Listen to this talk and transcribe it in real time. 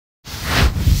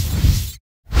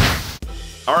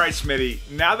All right, Smitty,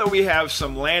 now that we have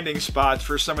some landing spots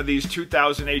for some of these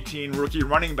 2018 rookie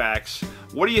running backs,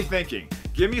 what are you thinking?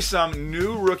 Give me some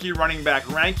new rookie running back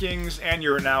rankings and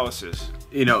your analysis.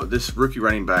 You know, this rookie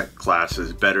running back class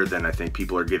is better than I think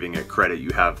people are giving it credit. You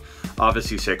have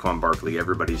obviously Saquon Barkley.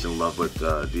 Everybody's in love with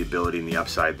the ability and the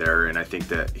upside there, and I think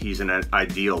that he's an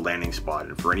ideal landing spot.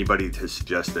 And for anybody to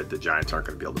suggest that the Giants aren't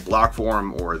going to be able to block for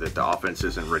him or that the offense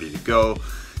isn't ready to go,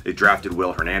 they drafted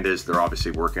Will Hernandez. They're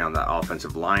obviously working on that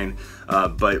offensive line.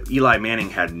 But Eli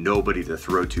Manning had nobody to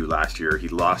throw to last year. He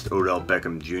lost Odell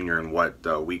Beckham Jr. in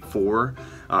week 4.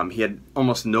 He had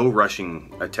almost no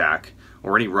rushing attack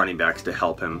or any running backs to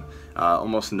help him.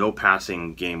 Almost no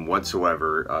passing game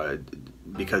whatsoever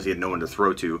because he had no one to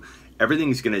throw to.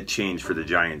 Everything's going to change for the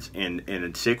Giants. And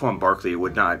in Saquon Barkley, it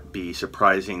would not be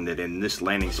surprising that in this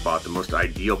landing spot, the most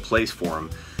ideal place for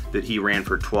him, that he ran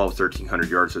for 1,300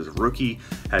 yards as a rookie,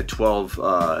 had 12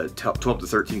 to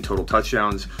 13 total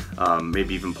touchdowns,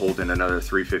 maybe even pulled in another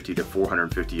 350 to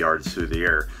 450 yards through the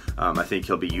air. I think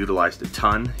he'll be utilized a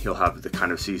ton. He'll have the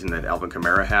kind of season that Alvin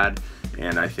Kamara had,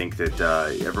 and I think that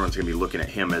everyone's going to be looking at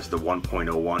him as the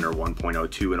 1.01 or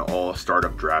 1.02 in all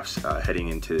startup drafts heading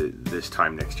into this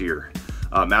time next year.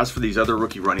 As for these other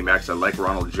rookie running backs, I like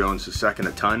Ronald Jones II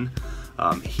a ton.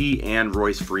 He and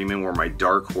Royce Freeman were my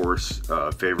dark horse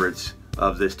favorites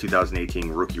of this 2018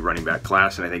 rookie running back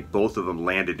class, and I think both of them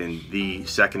landed in the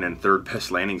second and third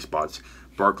best landing spots.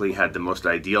 Barkley had the most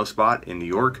ideal spot in New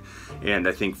York, and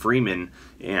I think Freeman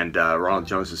and Ronald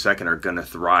Jones II are going to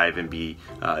thrive and be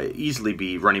easily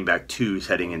be running back 2s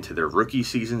heading into their rookie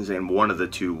seasons, and one of the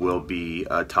two will be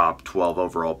a top 12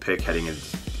 overall pick heading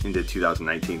into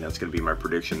 2019. That's going to be my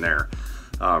prediction there.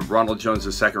 Ronald Jones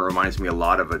II reminds me a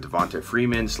lot of a Devonta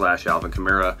Freeman / Alvin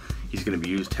Kamara. He's going to be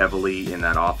used heavily in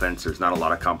that offense. There's not a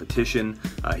lot of competition.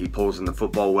 He pulls in the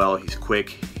football well. He's quick.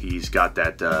 He's got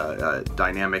that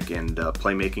dynamic and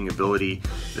playmaking ability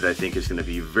that I think is going to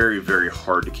be very, very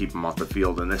hard to keep him off the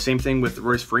field. And the same thing with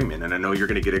Royce Freeman. And I know you're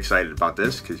going to get excited about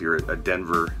this because you're a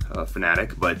Denver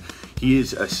fanatic, but he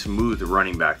is a smooth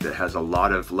running back that has a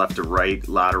lot of left to right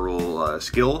lateral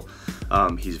skill.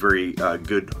 He's very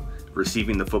good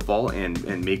receiving the football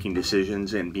and making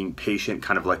decisions and being patient,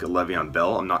 kind of like a Le'Veon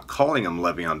Bell. I'm not calling him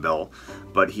Le'Veon Bell,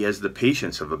 but he has the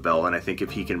patience of a Bell, and I think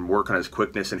if he can work on his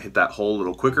quickness and hit that hole a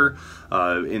little quicker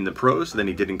in the pros than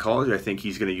he did in college, I think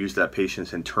he's going to use that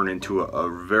patience and turn into a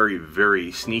very,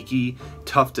 very sneaky,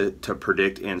 tough to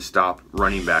predict and stop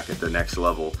running back at the next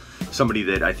level. Somebody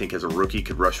that I think as a rookie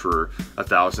could rush for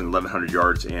 1,000, 1,100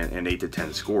 yards and 8 to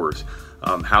 10 scores.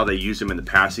 How they use him in the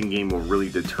passing game will really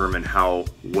determine how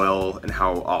well and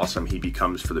how awesome he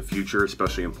becomes for the future,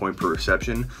 especially in point per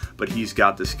reception. But he's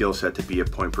got the skill set to be a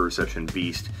point per reception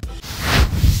beast.